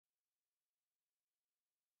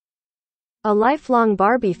A lifelong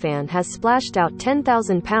Barbie fan has splashed out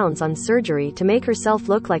 £10,000 on surgery to make herself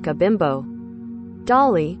look like a bimbo.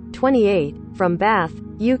 Dolly, 28, from Bath,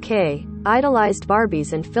 UK, idolized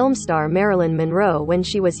Barbies and film star Marilyn Monroe when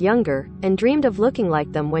she was younger, and dreamed of looking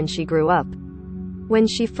like them when she grew up. When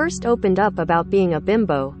she first opened up about being a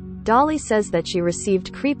bimbo, Dolly says that she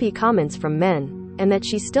received creepy comments from men, and that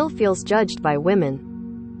she still feels judged by women.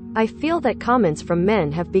 I feel that comments from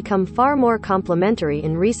men have become far more complimentary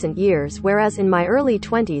in recent years, whereas in my early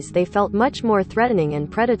 20s they felt much more threatening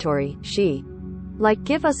and predatory. She like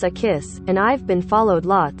give us a kiss, and I've been followed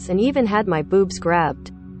lots and even had my boobs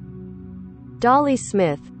grabbed. Dolly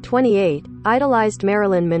Smith, 28, idolized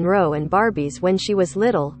Marilyn Monroe and Barbies when she was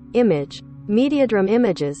little. Image, Mediadrum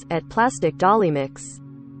Images, at Plastic Dolly Mix.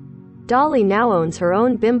 Dolly now owns her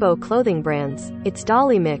own bimbo clothing brands. It's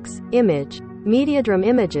Dolly Mix, Image, Mediadrum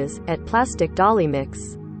Images, at Plastic Dolly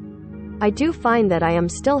Mix. I do find that I am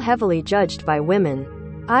still heavily judged by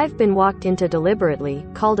women. I've been walked into deliberately,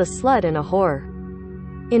 called a slut and a whore.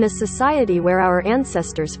 In a society where our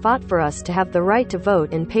ancestors fought for us to have the right to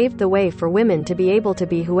vote and paved the way for women to be able to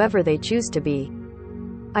be whoever they choose to be.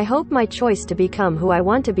 I hope my choice to become who I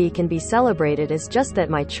want to be can be celebrated as just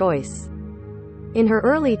that, my choice. In her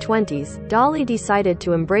early 20s, Dolly decided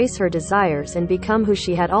to embrace her desires and become who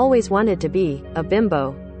she had always wanted to be, a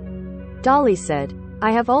bimbo. Dolly said,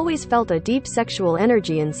 "I have always felt a deep sexual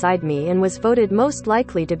energy inside me and was voted most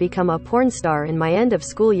likely to become a porn star in my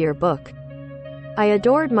end-of-school year book. I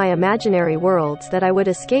adored my imaginary worlds that I would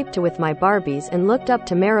escape to with my Barbies and looked up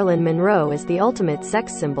to Marilyn Monroe as the ultimate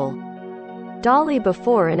sex symbol." Dolly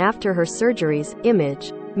before and after her surgeries.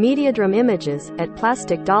 Image, Mediadrum Images, at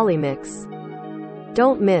Plastic Dolly Mix.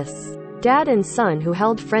 Don't miss. Dad and son who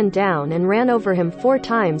held friend down and ran over him 4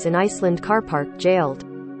 times in Iceland car park jailed.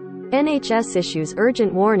 NHS issues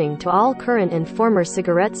urgent warning to all current and former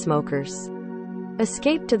cigarette smokers.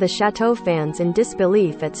 Escape to the Chateau fans in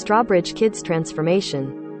disbelief at Strawbridge Kids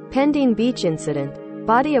transformation. Pending beach incident.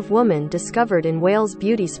 Body of woman discovered in Wales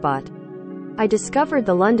beauty spot. I discovered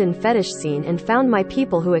the London fetish scene and found my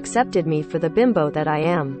people who accepted me for the bimbo that I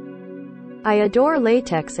am. I adore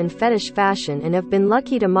latex and fetish fashion and have been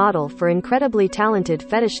lucky to model for incredibly talented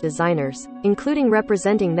fetish designers, including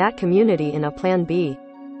representing that community in a Plan B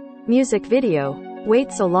music video.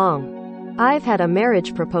 Wait so long. I've had a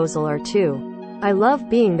marriage proposal or 2. I love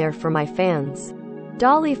being there for my fans.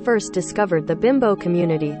 Dolly first discovered the bimbo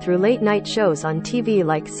community through late-night shows on TV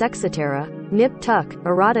like Sexitera, Nip Tuck,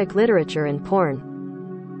 erotic literature and porn.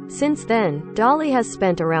 Since then, Dolly has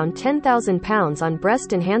spent around £10,000 on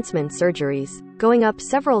breast enhancement surgeries, going up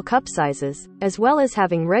several cup sizes, as well as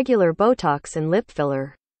having regular Botox and lip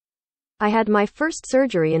filler. I had my first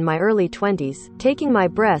surgery in my early 20s, taking my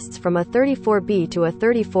breasts from a 34B to a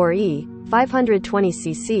 34E,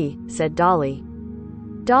 520cc, said Dolly.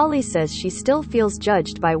 Dolly says she still feels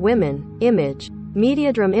judged by women. Image,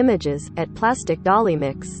 Mediadrum Images, at Plastic Dolly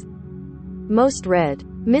Mix. Most read.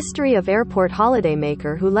 Mystery of airport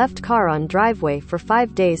holidaymaker who left car on driveway for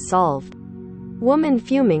 5 days solved. Woman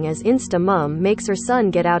fuming as Insta mom makes her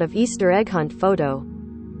son get out of Easter egg hunt photo.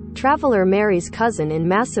 Traveler marries cousin in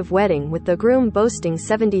massive wedding with the groom boasting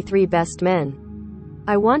 73 best men.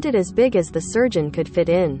 I wanted as big as the surgeon could fit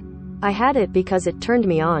in. I had it because it turned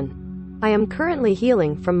me on. I am currently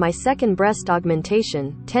healing from my second breast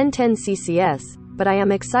augmentation, 1010 CCS, but I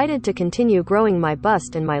am excited to continue growing my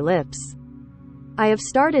bust and my lips. I have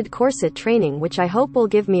started corset training, which I hope will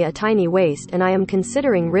give me a tiny waist, and I am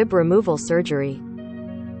considering rib removal surgery.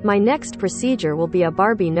 My next procedure will be a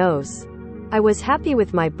Barbie nose. I was happy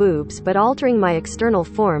with my boobs, but altering my external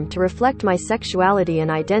form to reflect my sexuality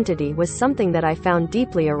and identity was something that I found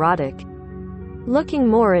deeply erotic. Looking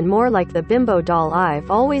more and more like the bimbo doll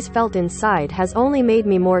I've always felt inside has only made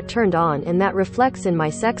me more turned on, and that reflects in my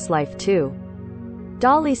sex life too.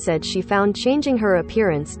 Dolly said she found changing her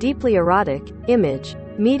appearance deeply erotic. Image,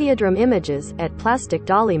 Mediadrum Images, at Plastic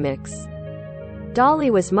Dolly Mix. Dolly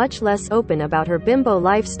was much less open about her bimbo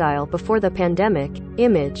lifestyle before the pandemic.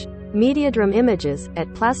 Image, Mediadrum Images,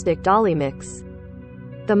 at Plastic Dolly Mix.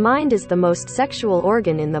 The mind is the most sexual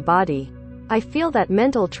organ in the body. I feel that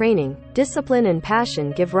mental training, discipline and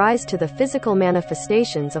passion give rise to the physical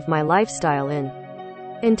manifestations of my lifestyle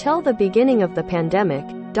Until the beginning of the pandemic,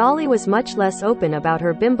 Dolly was much less open about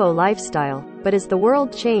her bimbo lifestyle, but as the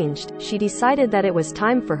world changed, she decided that it was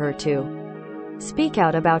time for her to speak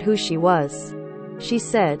out about who she was. She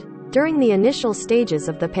said, "During the initial stages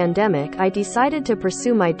of the pandemic, I decided to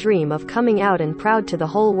pursue my dream of coming out and proud to the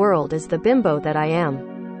whole world as the bimbo that I am.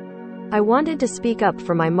 I wanted to speak up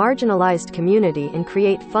for my marginalized community and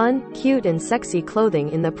create fun, cute and sexy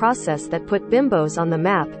clothing in the process that put bimbos on the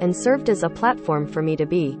map and served as a platform for me to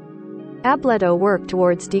be able to work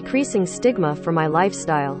towards decreasing stigma for my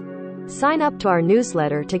lifestyle. Sign up to our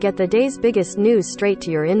newsletter to get the day's biggest news straight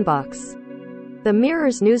to your inbox. The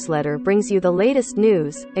Mirror's newsletter brings you the latest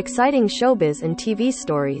news, exciting showbiz and TV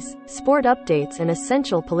stories, sport updates and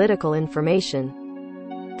essential political information.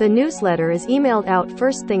 The newsletter is emailed out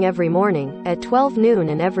first thing every morning, at 12 noon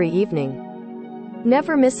and every evening.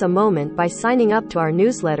 Never miss a moment by signing up to our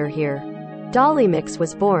newsletter here. Dolly Mix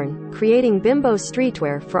was born, creating bimbo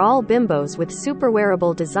streetwear for all bimbos with super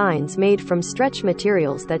wearable designs made from stretch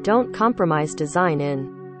materials that don't compromise design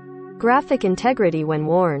in graphic integrity when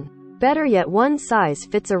worn. Better yet, one size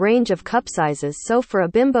fits a range of cup sizes, so for a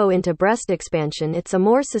bimbo into breast expansion it's a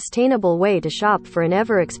more sustainable way to shop for an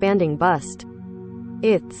ever-expanding bust.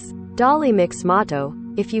 It's Dolly Mix motto,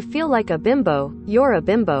 if you feel like a bimbo, you're a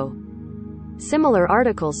bimbo. Similar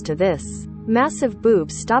articles to this. Massive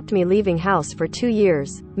boobs stopped me leaving house for 2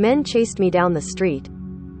 years, men chased me down the street.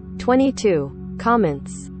 22.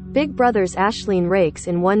 Comments. Big Brother's Aisling rakes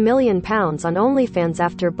in £1 million on OnlyFans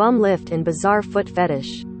after bum lift and bizarre foot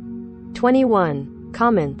fetish. 21.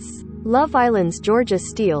 Comments. Love Island's Georgia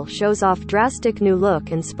Steele shows off drastic new look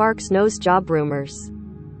and sparks nose job rumors.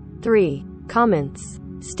 3. Comments.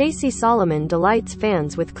 Stacey Solomon delights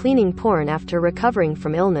fans with cleaning porn after recovering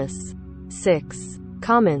from illness. 6.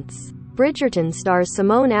 Comments. Bridgerton stars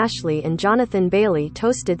Simone Ashley and Jonathan Bailey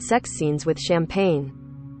toasted sex scenes with champagne.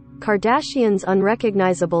 Kardashians'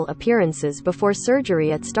 unrecognizable appearances before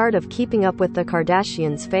surgery at start of Keeping Up with the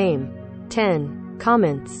Kardashians fame. 10.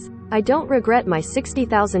 Comments. I don't regret my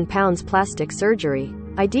 £60,000 plastic surgery.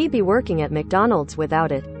 I'd be working at McDonald's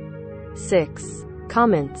without it. 6.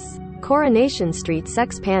 Comments. Coronation Street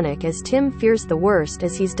sex panic as Tim fears the worst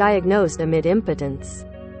as he's diagnosed amid impotence.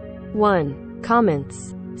 1.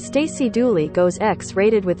 Comments. Stacey Dooley goes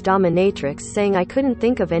X-rated with dominatrix saying I couldn't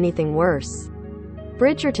think of anything worse.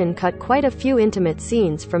 Bridgerton cut quite a few intimate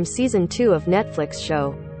scenes from season 2 of Netflix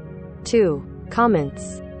show. 2.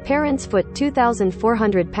 Comments. Parents foot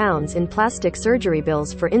 £2,400 in plastic surgery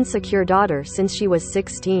bills for insecure daughter since she was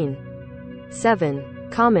 16. 7.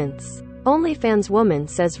 Comments. OnlyFans woman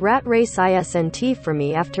says rat race isn't for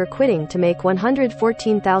me after quitting to make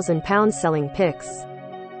 £114,000 selling pics.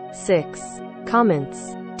 6.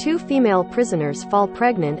 Comments. 2 female prisoners fall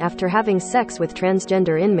pregnant after having sex with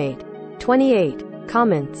transgender inmate. 28.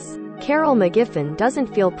 Comments. Carol McGiffin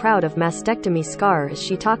doesn't feel proud of mastectomy scar as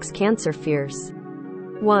she talks cancer fears.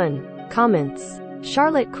 1. Comments.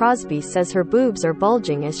 Charlotte Crosby says her boobs are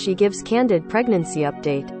bulging as she gives candid pregnancy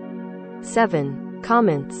update. 7.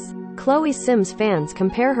 Comments. Chloe Sims fans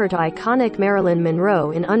compare her to iconic Marilyn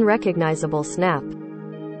Monroe in unrecognizable snap.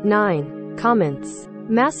 9. Comments.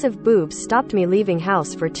 Massive boobs stopped me leaving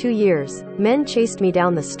house for 2 years, men chased me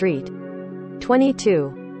down the street.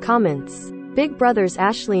 22. Comments. Big Brother's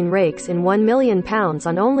Aisling rakes in £1 million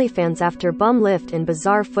on OnlyFans after bum lift and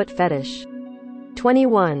bizarre foot fetish.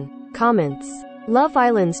 21. Comments. Love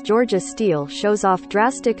Island's Georgia Steele shows off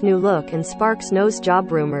drastic new look and sparks nose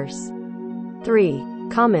job rumors. 3.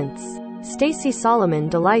 Comments. Stacey Solomon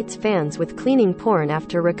delights fans with cleaning porn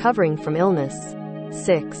after recovering from illness.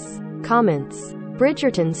 6. Comments.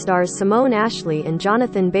 Bridgerton stars Simone Ashley and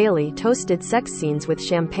Jonathan Bailey toasted sex scenes with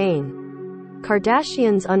champagne.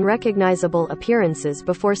 Kardashians' unrecognizable appearances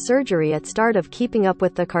before surgery at start of Keeping Up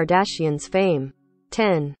with the Kardashians fame.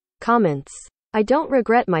 10. Comments. I don't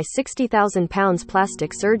regret my £60,000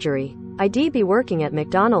 plastic surgery. I'd be working at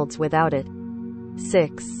McDonald's without it.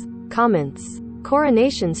 6. Comments.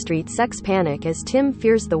 Coronation Street sex panic as Tim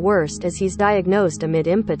fears the worst as he's diagnosed amid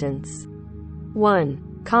impotence.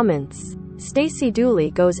 1. Comments. Stacey Dooley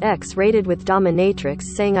goes X-rated with dominatrix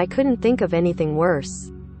saying I couldn't think of anything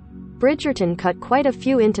worse. Bridgerton cut quite a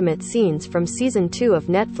few intimate scenes from season 2 of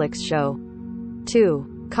Netflix show.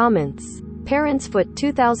 2. Comments. Parents foot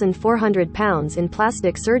 £2,400 in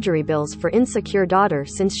plastic surgery bills for insecure daughter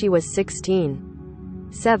since she was 16.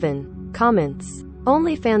 7. Comments.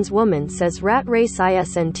 OnlyFans woman says rat race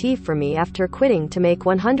isn't for me after quitting to make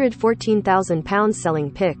 £114,000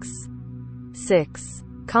 selling pics. 6.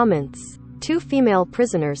 Comments. 2 female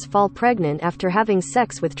prisoners fall pregnant after having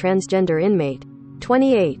sex with transgender inmate.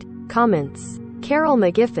 28. Comments. Carol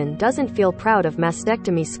McGiffin doesn't feel proud of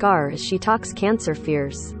mastectomy scar as she talks cancer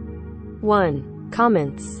fears. 1.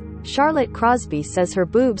 Comments. Charlotte Crosby says her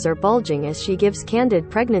boobs are bulging as she gives candid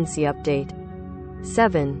pregnancy update.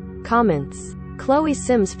 7. Comments. Chloe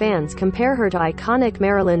Sims fans compare her to iconic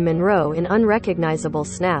Marilyn Monroe in unrecognizable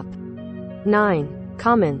snap. 9.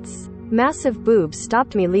 Comments. Massive boobs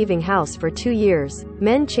stopped me leaving house for 2 years.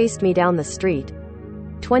 Men chased me down the street.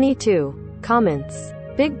 22. Comments.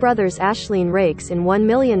 Big Brother's Aisling rakes in £1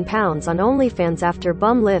 million on OnlyFans after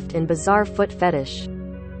bum lift in bizarre foot fetish.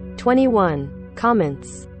 21.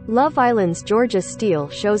 Comments. Love Island's Georgia Steele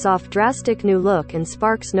shows off drastic new look and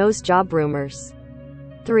sparks nose job rumors.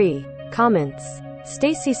 3. Comments.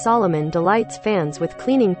 Stacey Solomon delights fans with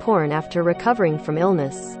cleaning porn after recovering from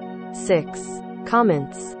illness. 6.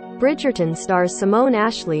 Comments. Bridgerton stars Simone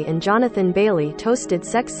Ashley and Jonathan Bailey toasted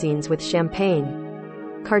sex scenes with champagne.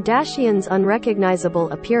 Kardashians'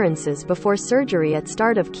 unrecognizable appearances before surgery at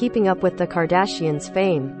start of Keeping Up with the Kardashians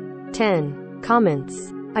fame. 10.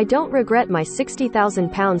 Comments. I don't regret my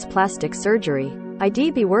 £60,000 plastic surgery. I'd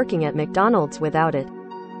be working at McDonald's without it.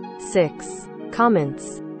 6.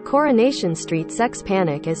 Comments. Coronation Street sex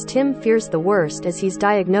panic as Tim fears the worst as he's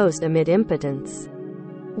diagnosed amid impotence.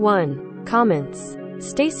 1. Comments.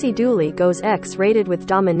 Stacey Dooley goes X-rated with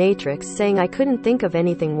dominatrix saying I couldn't think of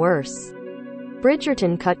anything worse.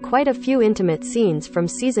 Bridgerton cut quite a few intimate scenes from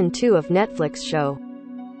season 2 of Netflix show.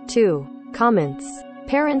 2. Comments.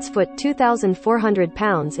 Parents foot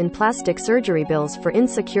 £2,400 in plastic surgery bills for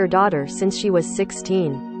insecure daughter since she was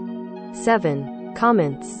 16. 7.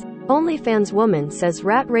 Comments. OnlyFans woman says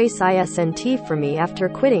rat race isn't for me after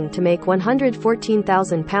quitting to make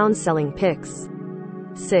 £114,000 selling pics.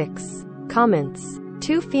 6. Comments.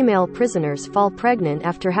 2 female prisoners fall pregnant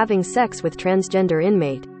after having sex with transgender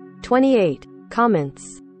inmate. 28.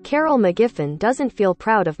 Comments. Carol McGiffin doesn't feel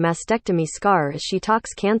proud of mastectomy scar as she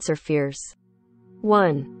talks cancer fears.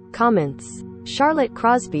 1. Comments. Charlotte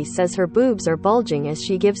Crosby says her boobs are bulging as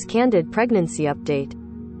she gives candid pregnancy update.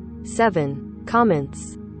 7.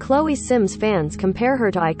 Comments. Chloe Sims fans compare her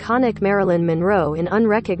to iconic Marilyn Monroe in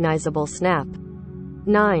unrecognizable snap.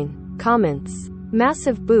 9. Comments.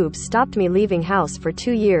 Massive boobs stopped me leaving house for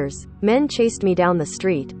 2 years. Men chased me down the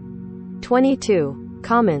street. 22.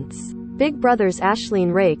 Comments. Big Brother's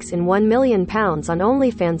Aisling rakes in £1 million on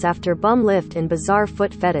OnlyFans after bum lift in bizarre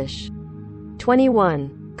foot fetish.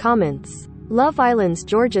 21. Comments. Love Island's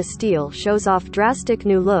Georgia Steele shows off drastic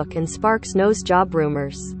new look and sparks nose job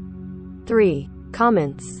rumors. 3.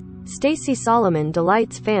 Comments. Stacey Solomon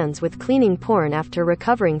delights fans with cleaning porn after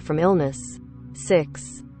recovering from illness.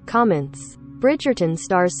 6. Comments. Bridgerton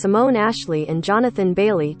stars Simone Ashley and Jonathan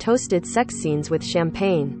Bailey toasted sex scenes with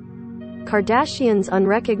champagne. Kardashians'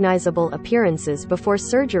 unrecognizable appearances before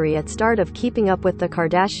surgery at start of Keeping Up with the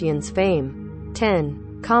Kardashians fame.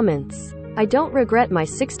 10. Comments. I don't regret my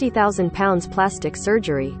 £60,000 plastic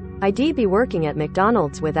surgery. I'd be working at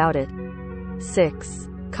McDonald's without it. 6.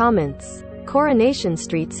 Comments. Coronation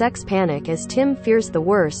Street sex panic as Tim fears the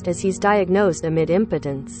worst as he's diagnosed amid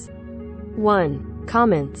impotence. 1.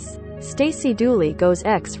 Comments. Stacey Dooley goes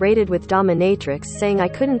X-rated with dominatrix saying I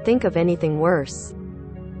couldn't think of anything worse.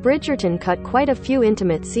 Bridgerton cut quite a few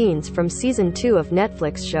intimate scenes from season 2 of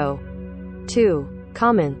Netflix show. 2.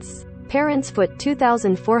 Comments. Parents foot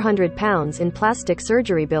 £2,400 in plastic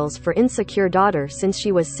surgery bills for insecure daughter since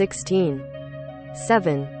she was 16.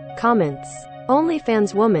 7. Comments.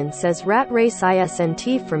 OnlyFans woman says rat race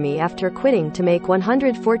isn't for me after quitting to make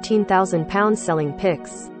 £114,000 selling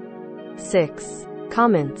pics. 6.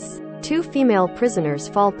 Comments. 2 female prisoners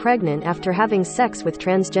fall pregnant after having sex with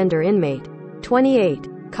transgender inmate. 28.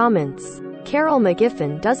 Comments. Carol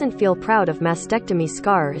McGiffin doesn't feel proud of mastectomy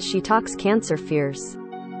scar as she talks cancer fears.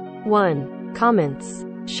 1. Comments.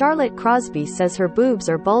 Charlotte Crosby says her boobs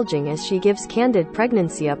are bulging as she gives candid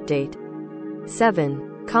pregnancy update.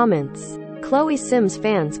 7. Comments. Chloe Sims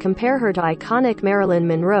fans compare her to iconic Marilyn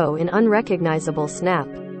Monroe in unrecognizable snap.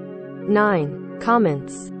 9.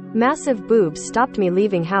 Comments. Massive boobs stopped me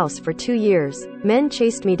leaving house for 2 years. Men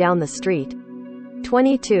chased me down the street.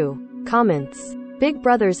 22. Comments. Big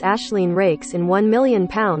Brother's Aisling rakes in £1 million on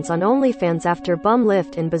OnlyFans after bum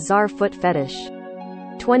lift in bizarre foot fetish.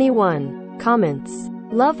 21. Comments.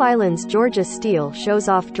 Love Island's Georgia Steele shows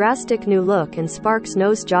off drastic new look and sparks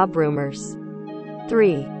nose job rumors.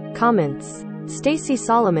 3. Comments. Stacey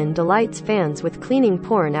Solomon delights fans with cleaning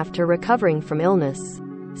porn after recovering from illness.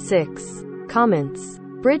 6. Comments.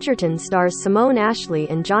 Bridgerton stars Simone Ashley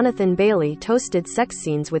and Jonathan Bailey toasted sex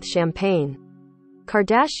scenes with champagne.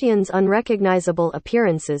 Kardashians' unrecognizable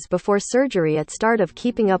appearances before surgery at start of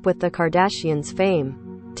Keeping Up with the Kardashians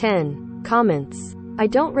fame. 10. Comments. I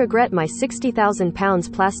don't regret my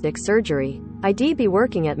 £60,000 plastic surgery. I'd be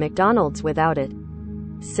working at McDonald's without it.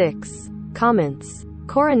 6. Comments.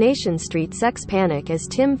 Coronation Street sex panic as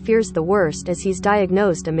Tim fears the worst as he's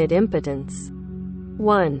diagnosed amid impotence.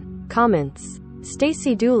 1. Comments.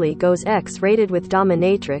 Stacey Dooley goes X-rated with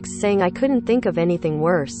dominatrix saying I couldn't think of anything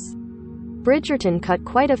worse. Bridgerton cut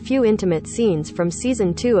quite a few intimate scenes from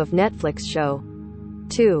season 2 of Netflix show.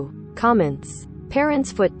 2. Comments.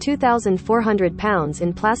 Parents foot £2,400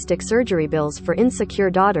 in plastic surgery bills for insecure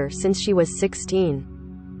daughter since she was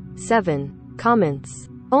 16. 7. Comments.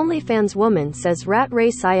 OnlyFans woman says rat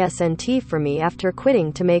race isn't for me after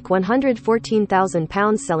quitting to make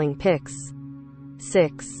 £114,000 selling pics.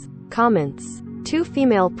 6. Comments. 2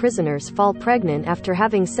 female prisoners fall pregnant after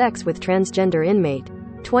having sex with transgender inmate.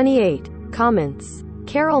 28. Comments.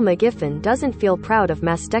 Carol McGiffin doesn't feel proud of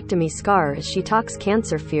mastectomy scar as she talks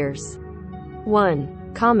cancer fears.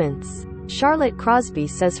 1. Comments. Charlotte Crosby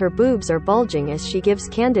says her boobs are bulging as she gives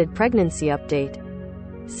candid pregnancy update.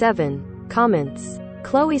 7. Comments.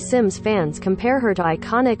 Chloe Sims fans compare her to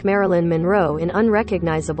iconic Marilyn Monroe in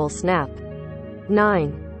unrecognizable snap.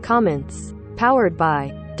 9. Comments. Powered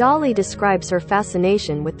by. Dolly describes her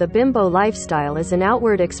fascination with the bimbo lifestyle as an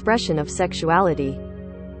outward expression of sexuality.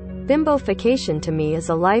 Bimbofication to me is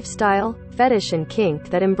a lifestyle, fetish and kink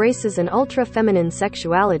that embraces an ultra-feminine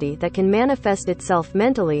sexuality that can manifest itself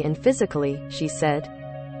mentally and physically, she said.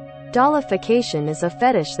 Dollification is a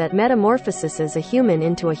fetish that metamorphoses a human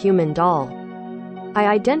into a human doll. I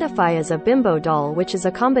identify as a bimbo doll, which is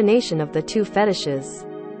a combination of the two fetishes.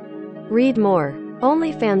 Read more.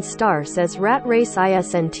 OnlyFans star says rat race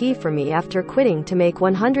isn't for me after quitting to make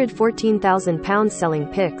 £114,000 selling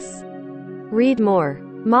pics. Read more.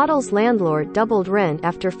 Model's landlord doubled rent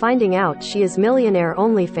after finding out she is millionaire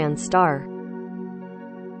OnlyFans star.